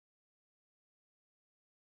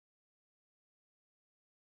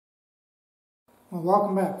Well,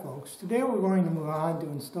 welcome back, folks. Today we're going to move on to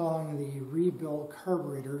installing the rebuilt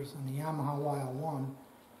carburetors on the Yamaha YL1.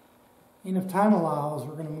 And if time allows,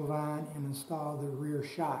 we're going to move on and install the rear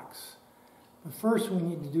shocks. But first we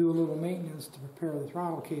need to do a little maintenance to prepare the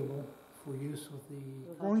throttle cable for use with the...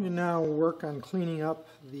 We're going to now work on cleaning up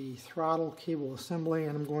the throttle cable assembly,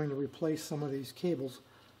 and I'm going to replace some of these cables.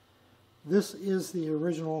 This is the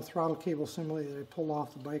original throttle cable assembly that I pulled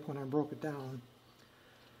off the bike when I broke it down.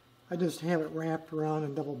 I just have it wrapped around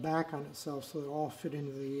and double back on itself so it all fit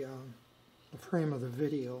into the frame of the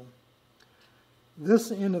video. This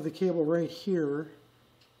end of the cable right here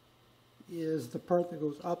is the part that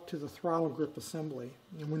goes up to the throttle grip assembly.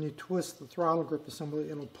 And when you twist the throttle grip assembly,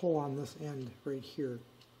 it'll pull on this end right here.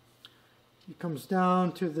 It comes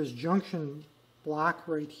down to this junction block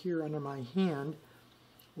right here under my hand,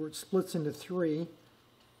 where it splits into three.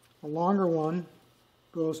 A longer one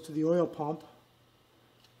goes to the oil pump.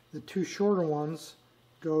 The two shorter ones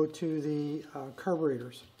go to the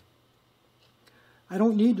carburetors. I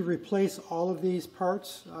don't need to replace all of these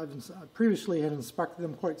parts. I previously had inspected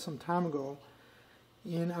them quite some time ago,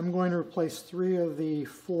 and I'm going to replace 3 of the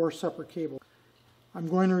 4 separate cables. I'm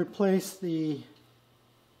going to replace the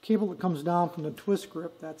cable that comes down from the twist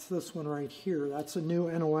grip. That's this one right here. That's a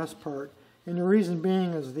new NOS part, and the reason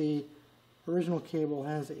being is the original cable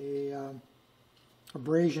has a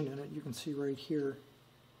abrasion in it. You can see right here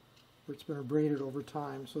where it's been abraded over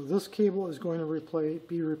time. So this cable is going to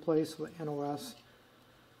be replaced with NOS.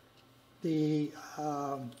 The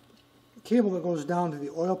cable that goes down to the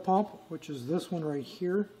oil pump, which is this one right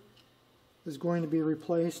here, is going to be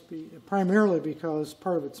replaced primarily because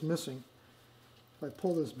part of it's missing. If I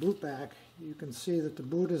pull this boot back, you can see that the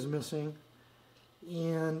boot is missing,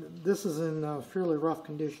 and this is in fairly rough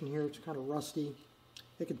condition here. It's kind of rusty.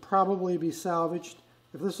 It could probably be salvaged.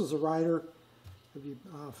 If this was a rider, I'd be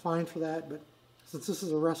fine for that, but since this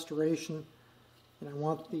is a restoration and I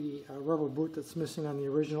want the rubber boot that's missing on the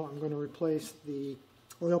original, I'm going to replace the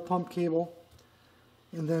oil pump cable,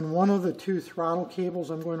 and then one of the 2 throttle cables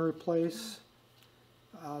I'm going to replace.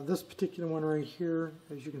 This particular one right here,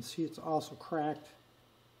 as you can see, it's also cracked.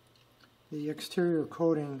 The exterior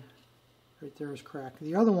coating right there is cracked.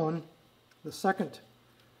 The other one, the second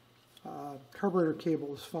carburetor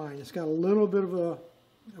cable, is fine. It's got a little bit of a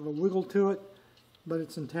wiggle to it, but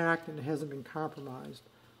it's intact and it hasn't been compromised.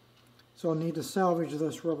 So I'll need to salvage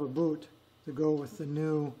this rubber boot to go with the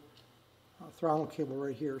new throttle cable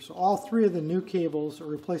right here. So all 3 of the new cables, or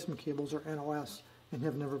replacement cables, are NOS and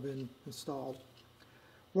have never been installed.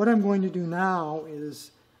 What I'm going to do now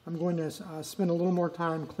is I'm going to spend a little more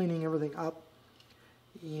time cleaning everything up,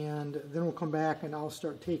 and then we'll come back and I'll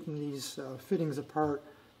start taking these fittings apart,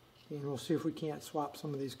 and we'll see if we can't swap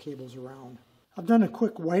some of these cables around. I've done a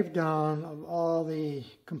quick wipe down of all the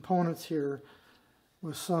components here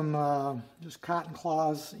with some just cotton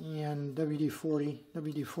cloths and WD-40.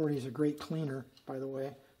 WD-40 is a great cleaner, by the way.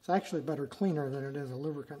 It's actually a better cleaner than it is a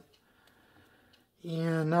lubricant.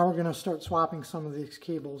 And now we're going to start swapping some of these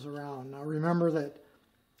cables around. Now remember that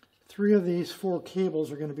 3 of these 4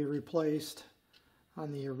 cables are going to be replaced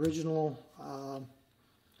on the original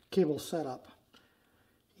cable setup.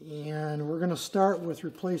 And we're going to start with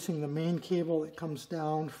replacing the main cable that comes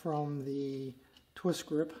down from the twist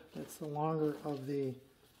grip. That's the longer of the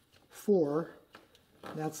 4.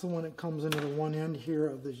 That's the one that comes into the one end here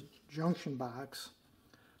of the junction box.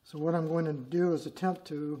 So what I'm going to do is attempt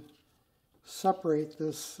to separate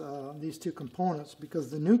these 2 components, because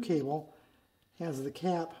the new cable has the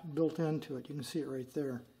cap built into it. You can see it right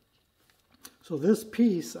there. So this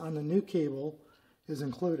piece on the new cable is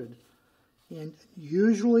included. And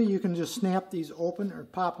usually you can just snap these open or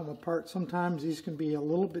pop them apart. Sometimes these can be a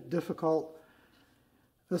little bit difficult.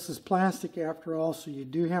 This is plastic after all, so you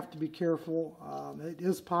do have to be careful. It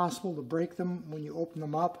is possible to break them when you open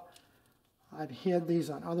them up. I've had these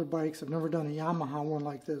on other bikes. I've never done a Yamaha one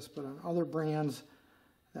like this, but on other brands,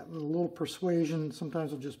 that with a little persuasion,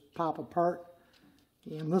 sometimes will just pop apart.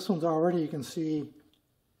 And this one's already, you can see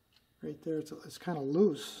right there, it's kind of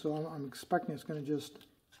loose, so I'm expecting it's going to just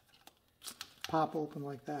pop open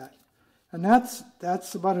like that. And that's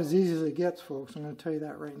about as easy as it gets, folks. I'm going to tell you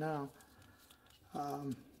that right now.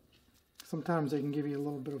 Sometimes they can give you a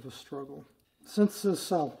little bit of a struggle. Since this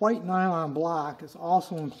white nylon block is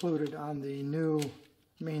also included on the new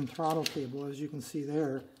main throttle cable, as you can see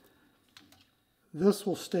there, this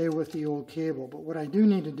will stay with the old cable. But what I do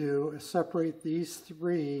need to do is separate these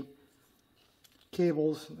 3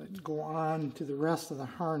 cables that go on to the rest of the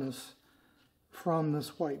harness from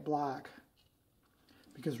this white block.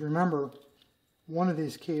 Because remember, one of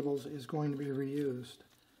these cables is going to be reused.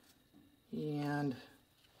 And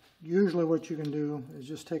Usually what you can do is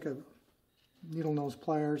just take a needle nose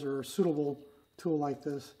pliers or a suitable tool like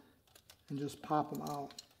this and just pop them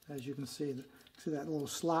out. As you can see that little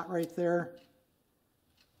slot right there?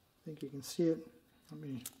 I think you can see it. Let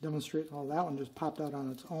me demonstrate. Oh, that one just popped out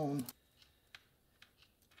on its own.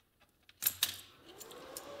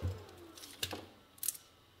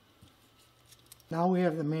 Now we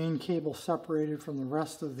have the main cable separated from the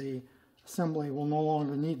rest of the assembly. We'll no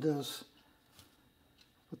longer need this.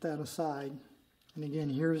 Put that aside. And again,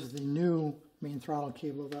 here's the new main throttle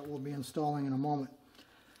cable that we'll be installing in a moment.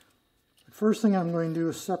 The first thing I'm going to do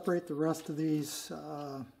is separate the rest of these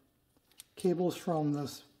cables from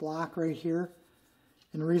this block right here.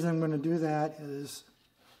 And the reason I'm going to do that is,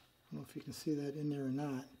 I don't know if you can see that in there or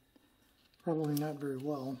not, probably not very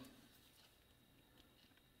well.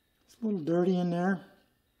 It's a little dirty in there.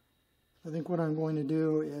 I think what I'm going to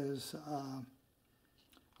do is I'm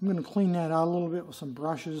going to clean that out a little bit with some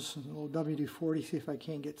brushes, a little WD-40, see if I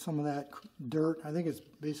can't get some of that dirt. I think it's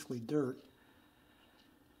basically dirt.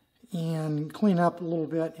 And clean up a little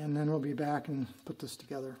bit, and then we'll be back and put this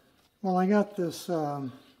together. Well, I got this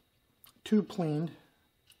tube cleaned.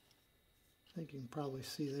 I think you can probably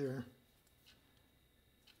see there.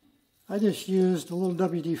 I just used a little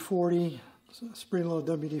WD-40, sprayed a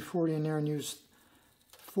little WD-40 in there and used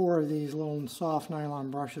 4 of these little soft nylon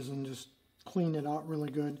brushes and just cleaned it out really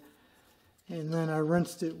good. And then I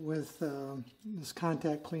rinsed it with this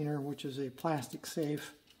contact cleaner, which is a plastic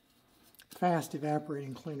safe, fast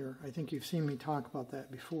evaporating cleaner. I think you've seen me talk about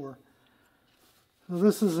that before. So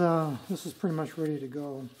this is pretty much ready to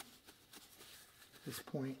go at this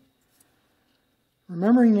point.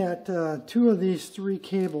 Remembering that 2 of these 3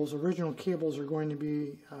 cables, original cables, are going to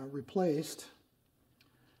be replaced.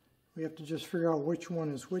 We have to just figure out which one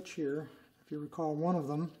is which here. If you recall, one of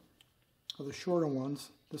them, or the shorter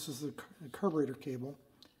ones, this is the carburetor cable.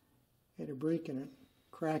 Had a break in it,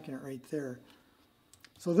 crack in it right there.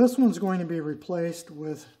 So this one's going to be replaced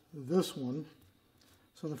with this one.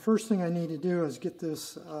 So the first thing I need to do is get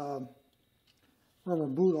this rubber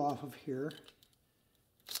boot off of here.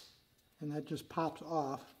 And that just pops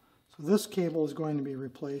off. So this cable is going to be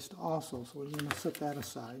replaced also. So we're going to set that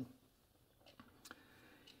aside.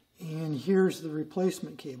 And here's the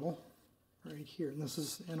replacement cable right here. And this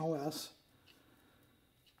is NOS.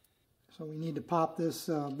 So we need to pop this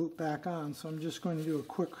boot back on. So I'm just going to do a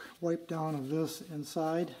quick wipe down of this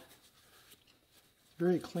inside. It's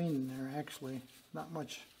very clean in there actually. Not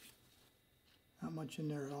much in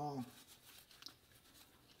there at all.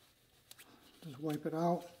 Just wipe it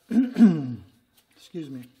out. Excuse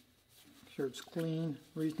me. Make sure it's clean,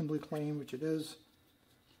 reasonably clean, which it is.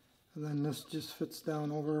 And then this just fits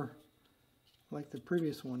down over like the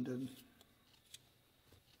previous one did.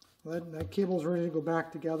 That cable's ready to go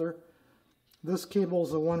back together. This cable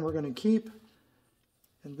is the one we're going to keep.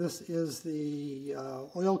 And this is the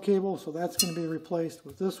oil cable, so that's going to be replaced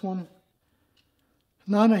with this one.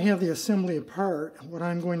 Now that I have the assembly apart, what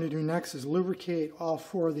I'm going to do next is lubricate all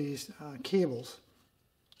 4 of these cables.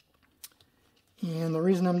 And the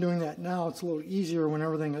reason I'm doing that now, it's a little easier when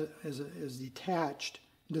everything is detached,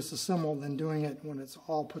 disassembled, than doing it when it's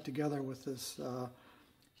all put together with this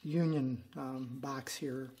union box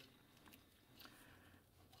here.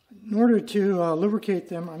 In order to lubricate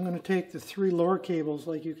them, I'm going to take the 3 lower cables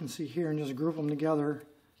like you can see here and just group them together,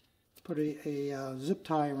 put a zip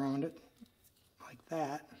tie around it like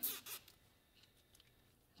that.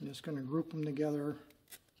 I'm just going to group them together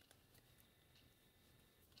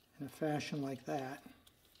in a fashion like that.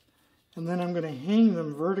 And then I'm going to hang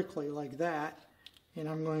them vertically like that, and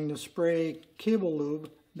I'm going to spray cable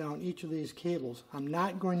lube down each of these cables. I'm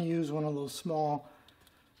not going to use one of those small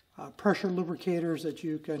pressure lubricators that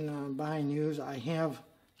you can buy and use. I have,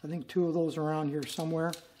 I think, 2 of those around here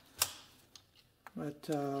somewhere, but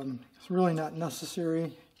it's really not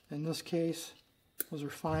necessary in this case. Those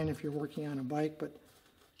are fine if you're working on a bike, but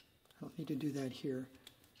I don't need to do that here.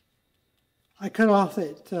 I cut off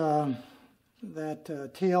that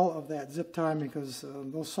tail of that zip tie because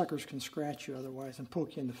those suckers can scratch you otherwise and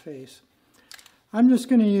poke you in the face. I'm just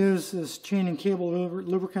going to use this chain and cable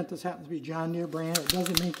lubricant. This happens to be John Deere brand. It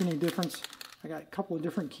doesn't make any difference. I got a couple of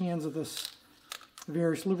different cans of this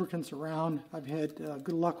various lubricants around. I've had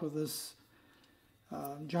good luck with this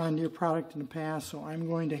John Deere product in the past, so I'm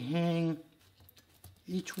going to hang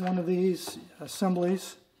each one of these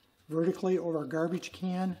assemblies vertically over a garbage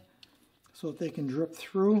can so that they can drip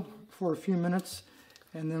through for a few minutes,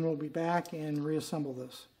 and then we'll be back and reassemble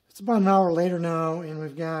this. It's about an hour later now, and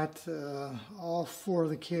we've got all 4 of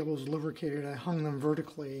the cables lubricated. I hung them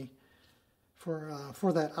vertically for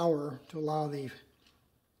that hour to allow the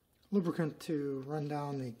lubricant to run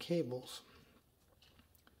down the cables.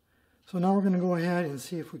 So now we're going to go ahead and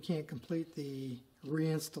see if we can't complete the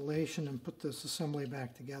reinstallation and put this assembly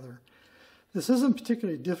back together. This isn't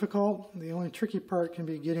particularly difficult. The only tricky part can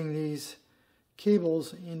be getting these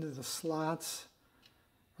cables into the slots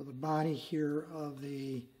or the body here of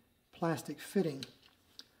the plastic fitting.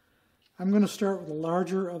 I'm going to start with the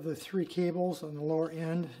larger of the 3 cables on the lower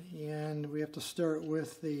end, and we have to start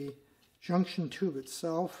with the junction tube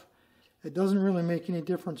itself. It doesn't really make any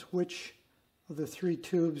difference which of the 3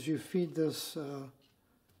 tubes you feed this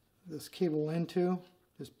this cable into.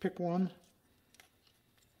 Just pick one,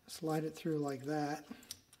 slide it through like that.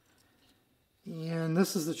 And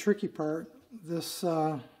this is the tricky part. This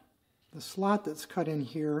the slot that's cut in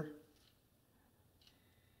here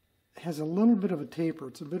has a little bit of a taper.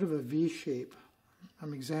 It's a bit of a V shape.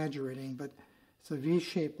 I'm exaggerating, but it's a V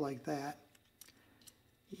shape like that.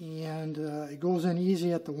 And it goes in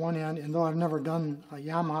easy at the one end, and though I've never done a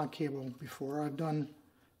Yamaha cable before, I've done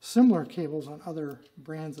similar cables on other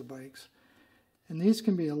brands of bikes. And these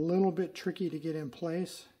can be a little bit tricky to get in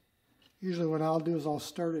place. Usually what I'll do is I'll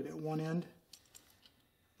start it at one end,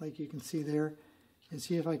 like you can see there, and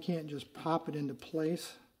see if I can't just pop it into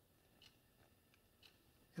place.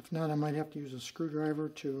 If not, I might have to use a screwdriver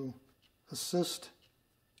to assist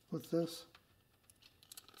with this,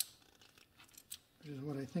 which is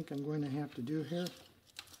what I think I'm going to have to do here.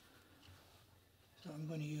 So I'm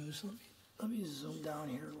going to use, let me zoom down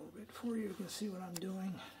here a little bit for you. You can see what I'm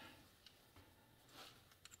doing.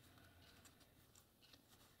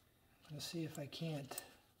 I'm going to see if I can't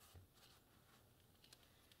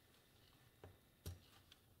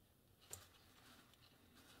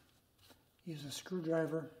use a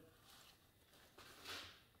screwdriver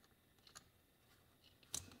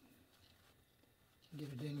get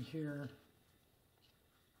it in here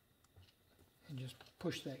and just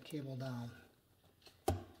push that cable down.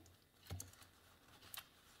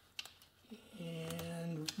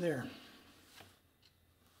 And there.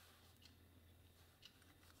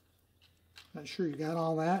 Not sure you got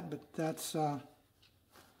all that, but that's the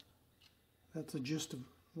gist of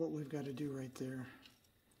what we've got to do right there.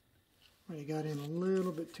 I got in a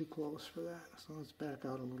little bit too close for that, so let's back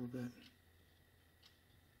out a little bit.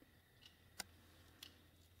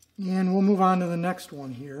 And we'll move on to the next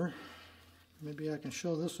one here. Maybe I can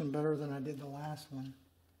show this one better than I did the last one.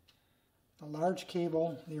 The large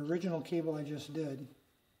cable, the original cable I just did,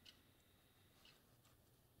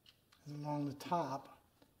 is along the top.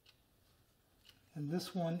 And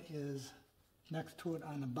this one is next to it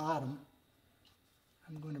on the bottom.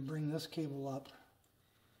 I'm going to bring this cable up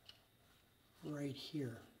right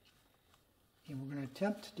here. And we're going to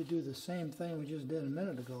attempt to do the same thing we just did a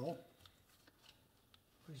minute ago.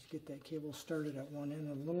 Just get that cable started at one end,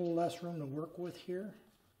 a little less room to work with here.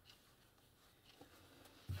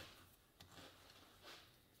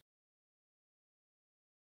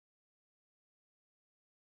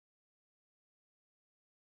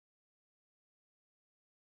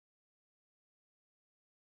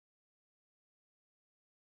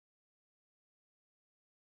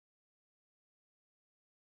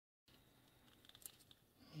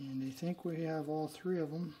 And I think we have all 3 of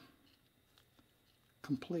them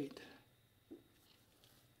complete.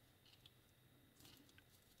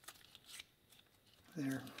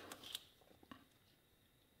 There.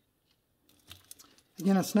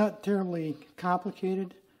 Again, it's not terribly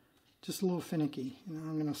complicated, just a little finicky. Now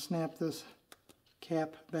I'm going to snap this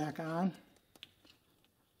cap back on.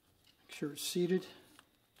 Make sure it's seated.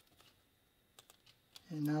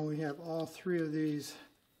 And now we have all 3 of these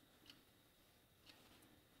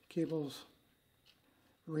cables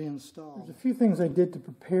reinstalled. There's a few things I did to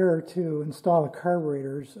prepare to install the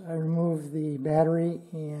carburetors. I removed the battery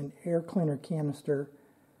and air cleaner canister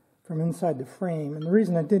from inside the frame, and the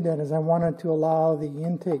reason I did that is I wanted to allow the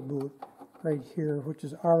intake boot right here, which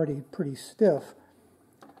is already pretty stiff,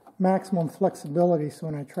 maximum flexibility, so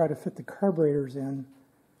when I try to fit the carburetors in,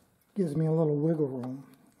 it gives me a little wiggle room.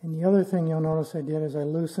 And the other thing you'll notice I did is I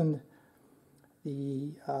loosened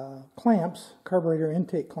the clamps, carburetor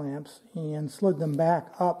intake clamps, and slid them back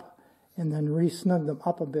up and then re-snugged them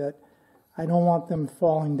up a bit. I don't want them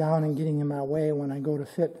falling down and getting in my way when I go to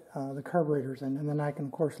fit the carburetors in. And then I can,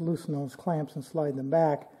 of course, loosen those clamps and slide them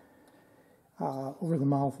back over the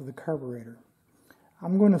mouth of the carburetor.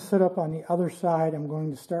 I'm going to set up on the other side. I'm going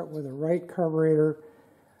to start with the right carburetor.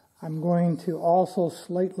 I'm going to also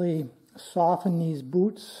slightly soften these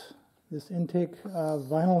boots, this intake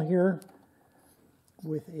vinyl here,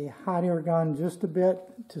 with a hot air gun just a bit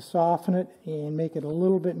to soften it and make it a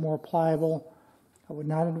little bit more pliable. I would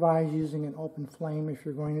not advise using an open flame if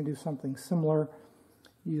you're going to do something similar.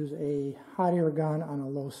 use a hot air gun on a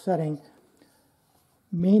low setting.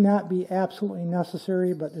 May not be absolutely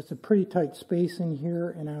necessary, but it's a pretty tight space in here,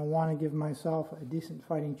 and I want to give myself a decent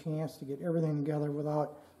fighting chance to get everything together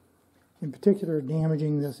without, in particular,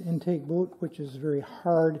 damaging this intake boot, which is very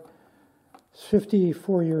hard. It's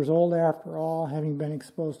 54 years old after all, having been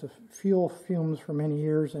exposed to fuel fumes for many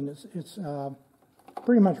years, and it's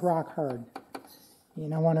pretty much rock hard.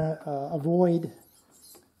 And I want to avoid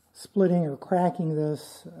splitting or cracking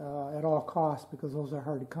this at all costs, because those are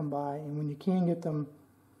hard to come by, and when you can get them,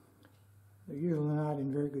 they're usually not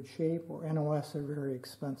in very good shape, or NOS are very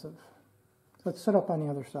expensive. So let's set up on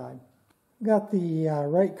the other side. Got the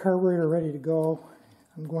right carburetor ready to go.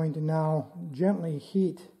 I'm going to now gently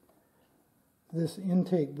heat this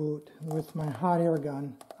intake boot with my hot air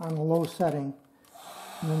gun on a low setting,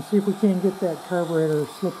 and then see if we can get that carburetor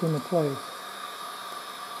slipped into place.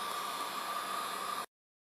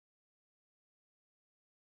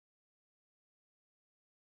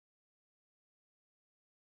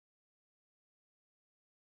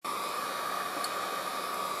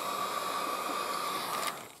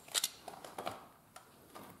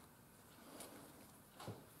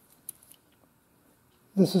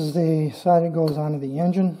 This is the side that goes onto the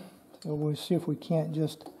engine, so we'll see if we can't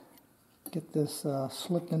just get this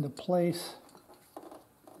slipped into place.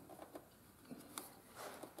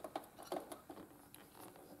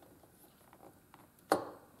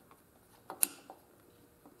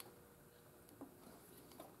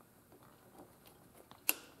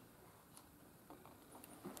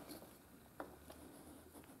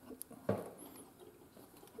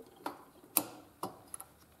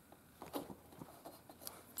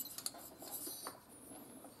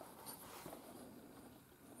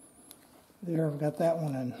 There, I've got that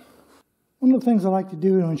one in. One of the things I like to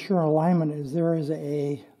do to ensure alignment is there is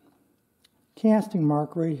a casting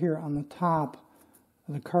mark right here on the top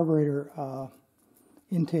of the carburetor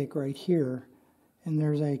intake right here, and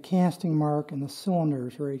there's a casting mark in the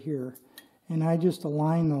cylinders right here, and I just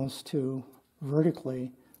align those two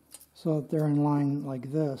vertically so that they're in line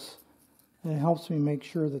like this, and it helps me make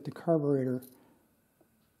sure that the carburetor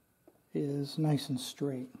is nice and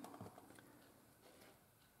straight.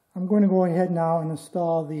 I'm going to go ahead now and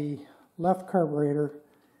install the left carburetor,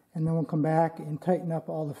 and then we'll come back and tighten up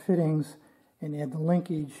all the fittings and add the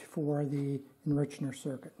linkage for the enricher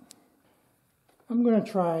circuit. I'm going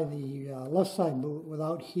to try the left side boot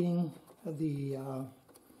without heating the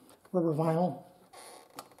rubber vinyl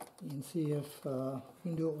and see if we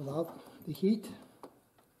can do it without the heat.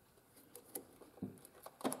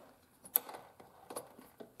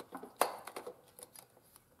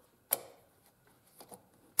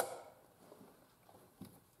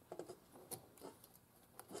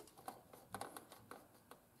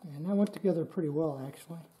 And that went together pretty well,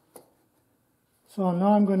 actually. So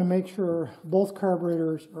now I'm going to make sure both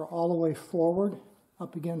carburetors are all the way forward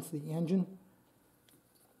up against the engine.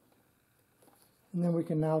 And then we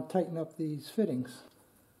can now tighten up these fittings.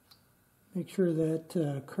 Make sure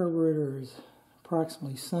that carburetor is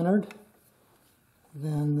approximately centered.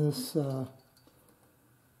 Then this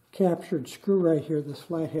captured screw right here, this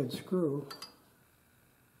flathead screw,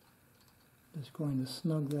 is going to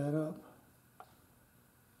snug that up.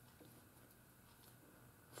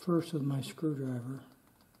 First with my screwdriver.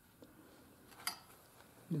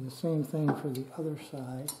 Do the same thing for the other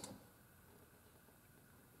side.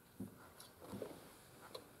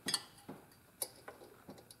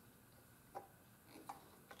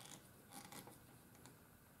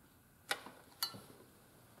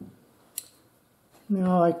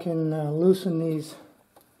 Now I can loosen these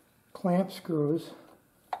clamp screws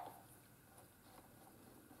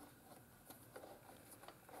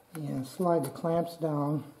and slide the clamps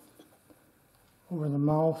down over the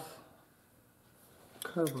mouth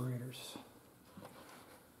carburetors.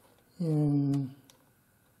 And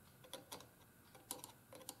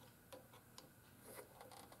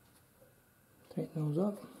tighten those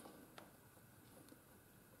up.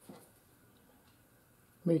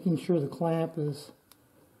 Making sure the clamp is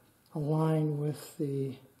aligned with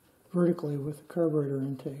the vertically with the carburetor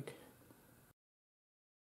intake.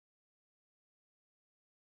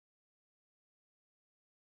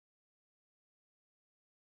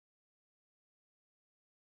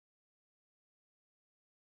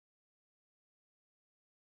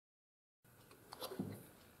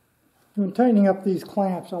 When tightening up these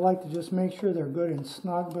clamps, I like to just make sure they're good and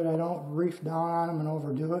snug, but I don't reef down on them and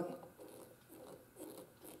overdo it.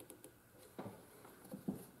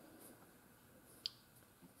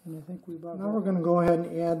 And I think now we're going to go ahead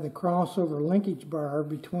and add the crossover linkage bar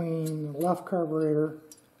between the left carburetor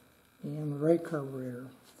and the right carburetor.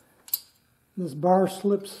 This bar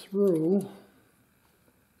slips through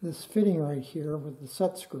this fitting right here with the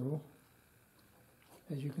set screw,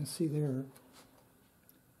 as you can see there.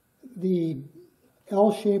 The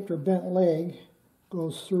L-shaped or bent leg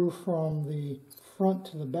goes through from the front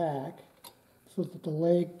to the back so that the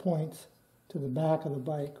leg points to the back of the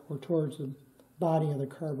bike or towards the body of the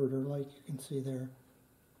carburetor, like you can see there.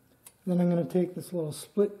 Then I'm going to take this little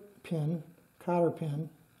split pin, cotter pin,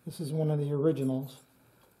 this is one of the originals,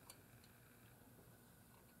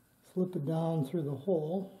 slip it down through the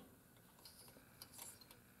hole,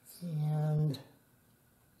 and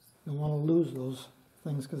you want to lose those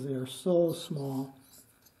things because they are so small.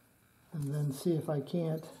 And then see if I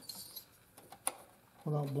can't,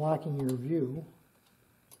 without blocking your view,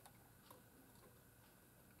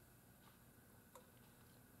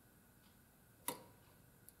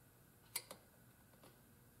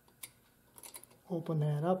 open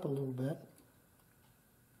that up a little bit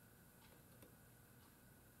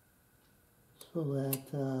so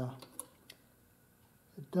that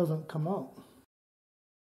it doesn't come out.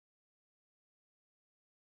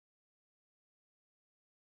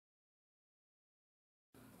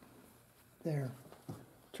 There. In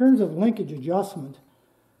terms of linkage adjustment,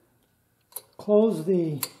 close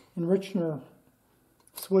the enricher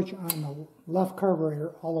switch on the left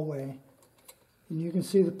carburetor all the way, and you can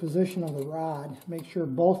see the position of the rod. Make sure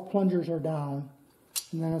both plungers are down,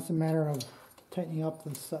 and then it's a matter of tightening up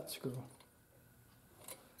the set screw.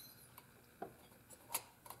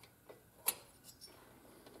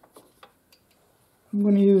 I'm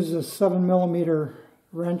going to use a 7mm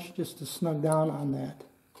wrench just to snug down on that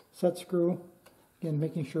set screw. Again,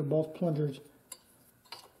 making sure both plungers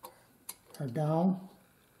are down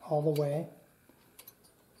all the way.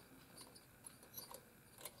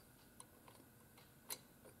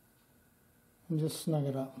 And just snug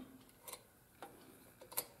it up.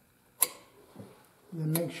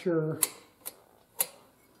 Then make sure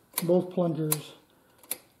both plungers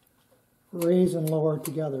raise and lower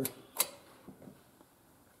together.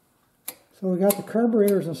 So we got the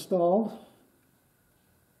carburetors installed,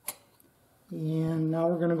 and now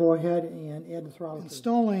we're going to go ahead and add the throttle.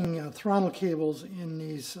 Installing throttle cables in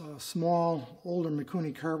these small, older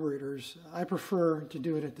Mikuni carburetors, I prefer to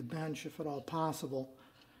do it at the bench if at all possible.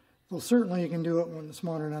 Well, certainly you can do it when it's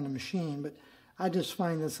mounted on a machine, but I just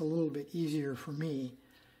find this a little bit easier for me.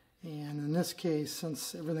 And in this case,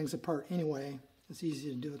 since everything's apart anyway, it's easy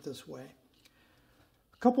to do it this way.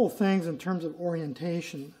 A couple of things in terms of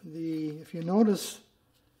orientation. If you notice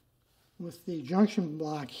with the junction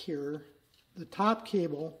block here, the top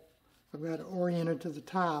cable, I've got it oriented to the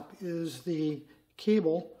top, is the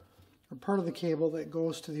cable, or part of the cable that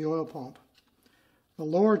goes to the oil pump. The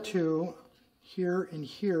lower two, here and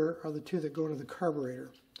here, are the two that go to the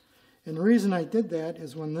carburetor. And the reason I did that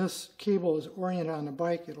is when this cable is oriented on the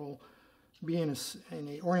bike, it'll be in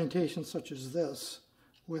a orientation such as this,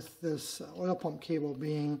 with this oil pump cable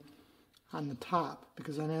being on the top,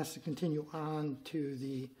 because then it has to continue on to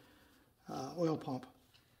the oil pump.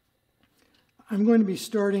 I'm going to be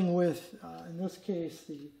starting with, in this case,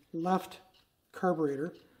 the left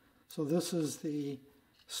carburetor. So this is the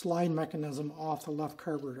slide mechanism off the left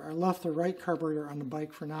carburetor. I left the right carburetor on the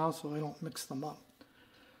bike for now so I don't mix them up.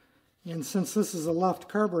 And since this is a left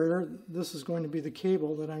carburetor, this is going to be the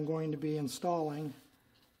cable that I'm going to be installing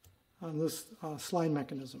on this slide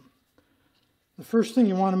mechanism. The first thing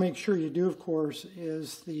you want to make sure you do, of course,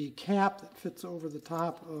 is the cap that fits over the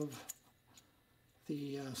top of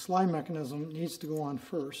the slide mechanism needs to go on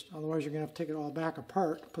first. Otherwise you're going to have to take it all back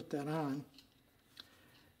apart to put that on.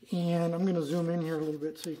 And I'm going to zoom in here a little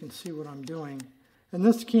bit so you can see what I'm doing. And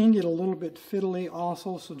this can get a little bit fiddly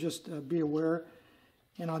also, so just be aware.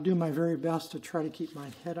 And I'll do my very best to try to keep my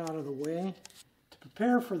head out of the way. To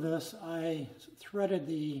prepare for this, I threaded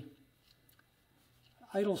the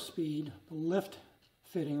idle speed, the lift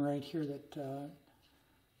fitting right here that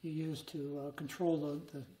you use to control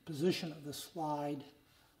the position of the slide,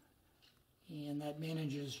 and that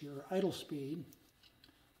manages your idle speed.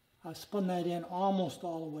 I spun that in almost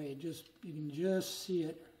all the way. You can just see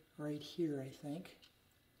it right here, I think.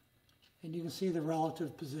 And you can see the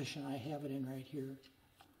relative position. I have it in right here.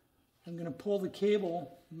 I'm going to pull the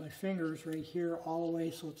cable with my fingers right here all the way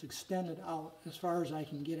so it's extended out as far as I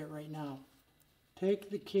can get it right now. Take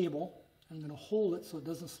the cable, I'm going to hold it so it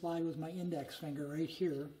doesn't slide with my index finger right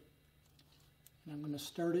here. And I'm going to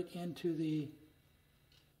start it into the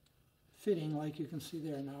fitting like you can see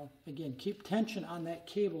there now. Again, keep tension on that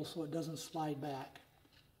cable so it doesn't slide back.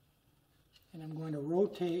 And I'm going to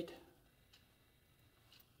rotate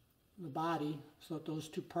the body so that those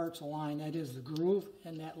two parts align. That is the groove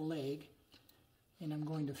and that leg. And I'm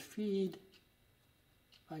going to feed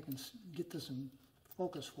if I can get this in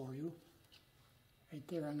focus for you. Right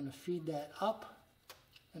there, I'm going to feed that up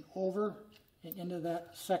and over and into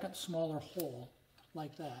that second smaller hole,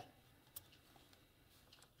 like that.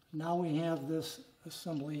 Now we have this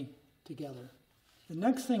assembly together. The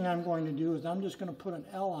next thing I'm going to do is I'm just going to put an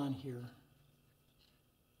L on here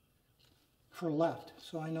for left,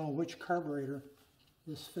 so I know which carburetor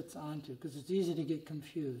this fits onto, because it's easy to get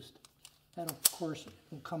confused. That, of course,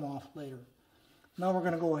 will come off later. Now we're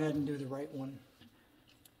going to go ahead and do the right one.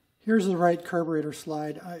 Here's the right carburetor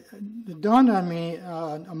slide. It dawned on me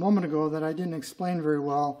a moment ago that I didn't explain very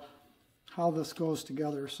well how this goes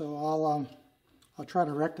together, so I'll try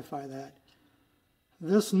to rectify that.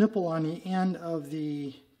 This nipple on the end of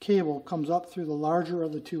the cable comes up through the larger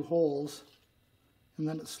of the two holes, and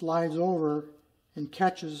then it slides over and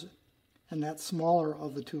catches in that smaller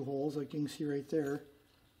of the two holes, like you can see right there.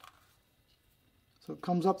 So it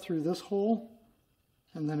comes up through this hole,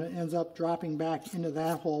 and then it ends up dropping back into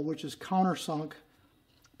that hole, which is countersunk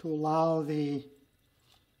to allow that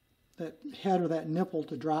head or that nipple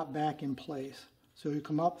to drop back in place. So you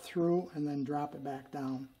come up through and then drop it back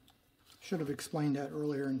down. Should have explained that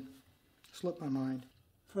earlier and slipped my mind.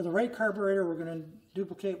 For the right carburetor, we're going to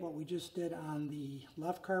duplicate what we just did on the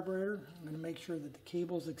left carburetor. I'm going to make sure that the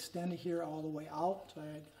cables extend here all the way out, so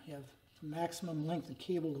I have maximum length of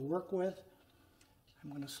cable to work with. I'm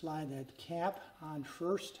going to slide that cap on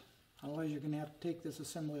first, otherwise you're going to have to take this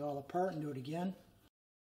assembly all apart and do it again.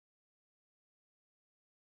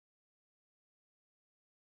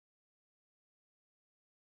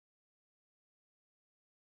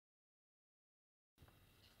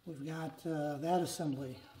 We've got that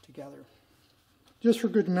assembly together. Just for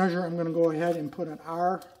good measure, I'm going to go ahead and put an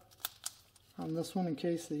R on this one in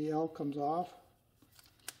case the L comes off,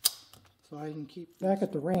 so I can keep this. Back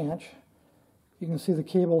at the ranch, you can see the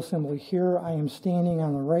cable assembly here. I am standing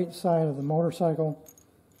on the right side of the motorcycle.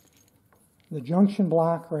 The junction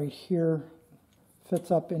block right here fits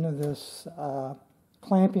up into this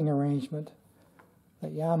clamping arrangement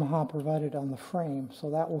that Yamaha provided on the frame, so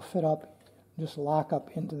that will fit up, just lock up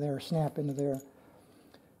into there, snap into there.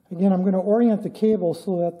 Again, I'm going to orient the cable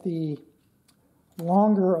so that the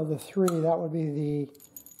longer of the three, that would be the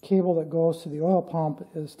cable that goes to the oil pump,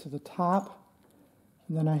 is to the top.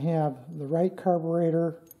 And then I have the right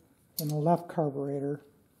carburetor and the left carburetor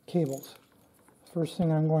cables. First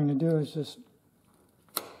thing I'm going to do is just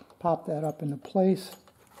pop that up into place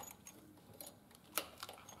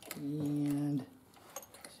and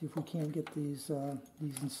see if we can't get these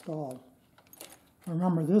installed.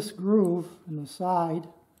 Remember, this groove in the side,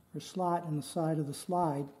 or slot in the side of the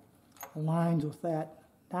slide, aligns with that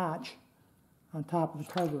notch on top of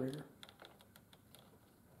the carburetor.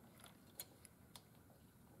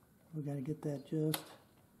 We've got to get that just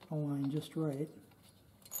aligned just right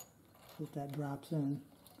so that drops in.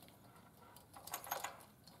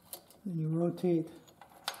 Then you rotate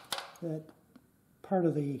that part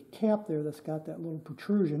of the cap there that's got that little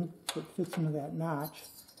protrusion that fits into that notch.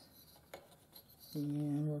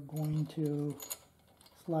 And we're going to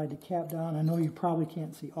slide the cap down. I know you probably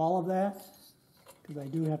can't see all of that because I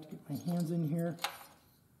do have to get my hands in here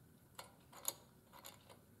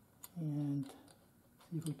and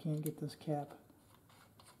see if we can't get this cap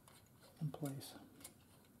in place.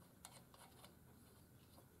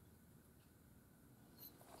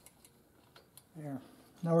 There.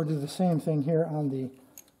 Now we'll do the same thing here on the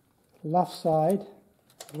left side,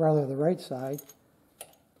 rather the right side.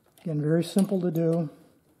 Again, very simple to do.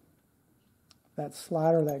 That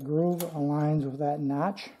slot or that groove aligns with that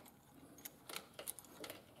notch.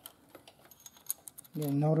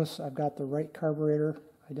 Again, notice I've got the right carburetor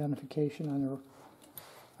identification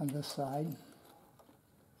on this side.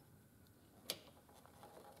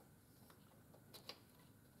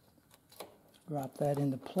 Drop that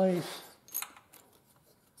into place.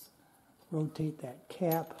 Rotate that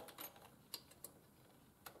cap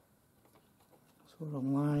so it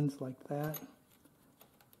aligns like that.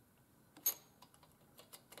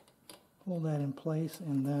 Hold that in place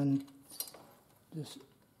and then just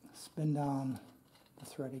spin down the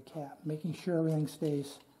threaded cap, making sure everything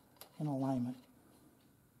stays in alignment.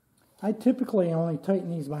 I typically only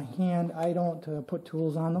tighten these by hand. I don't put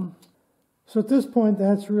tools on them. So at this point,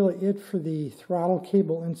 that's really it for the throttle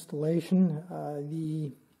cable installation.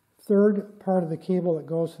 The third part of the cable that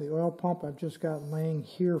goes to the oil pump I've just got laying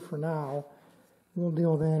here for now. We'll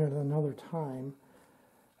deal with that at another time.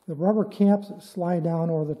 The rubber caps that slide down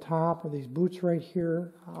over the top, or these boots right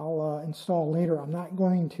here, I'll install later. I'm not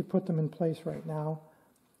going to put them in place right now.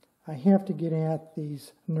 I have to get at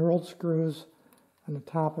these knurled screws on the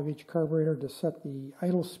top of each carburetor to set the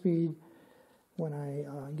idle speed. when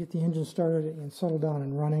I get the engine started and settled down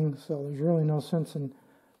and running. So there's really no sense in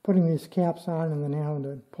putting these caps on and then having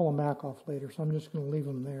to pull them back off later. So I'm just going to leave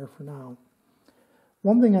them there for now.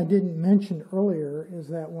 One thing I didn't mention earlier is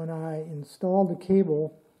that when I installed the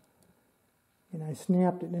cable and I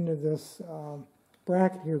snapped it into this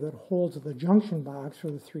bracket here that holds the junction box for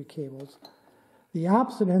the 3 cables, the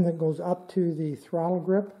opposite end that goes up to the throttle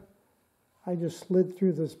grip, I just slid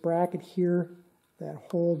through this bracket here that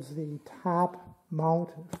holds the top mount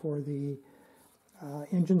for the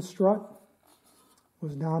engine strut.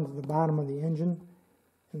 Was down to the bottom of the engine,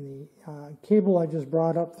 and the cable I just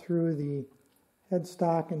brought up through the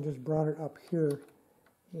headstock and just brought it up here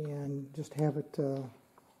and just have it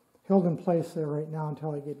held in place there right now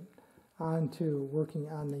until I get on to working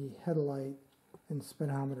on the headlight and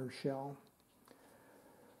speedometer shell.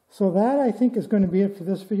 So that, I think, is going to be it for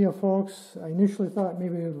this video, folks. I initially thought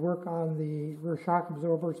maybe it would work on the rear shock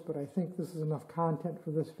absorbers, but I think this is enough content for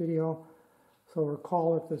this video. So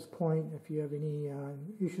recall at this point, if you have any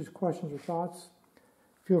issues, questions, or thoughts,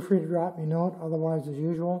 feel free to drop me a note. Otherwise, as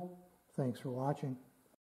usual, thanks for watching.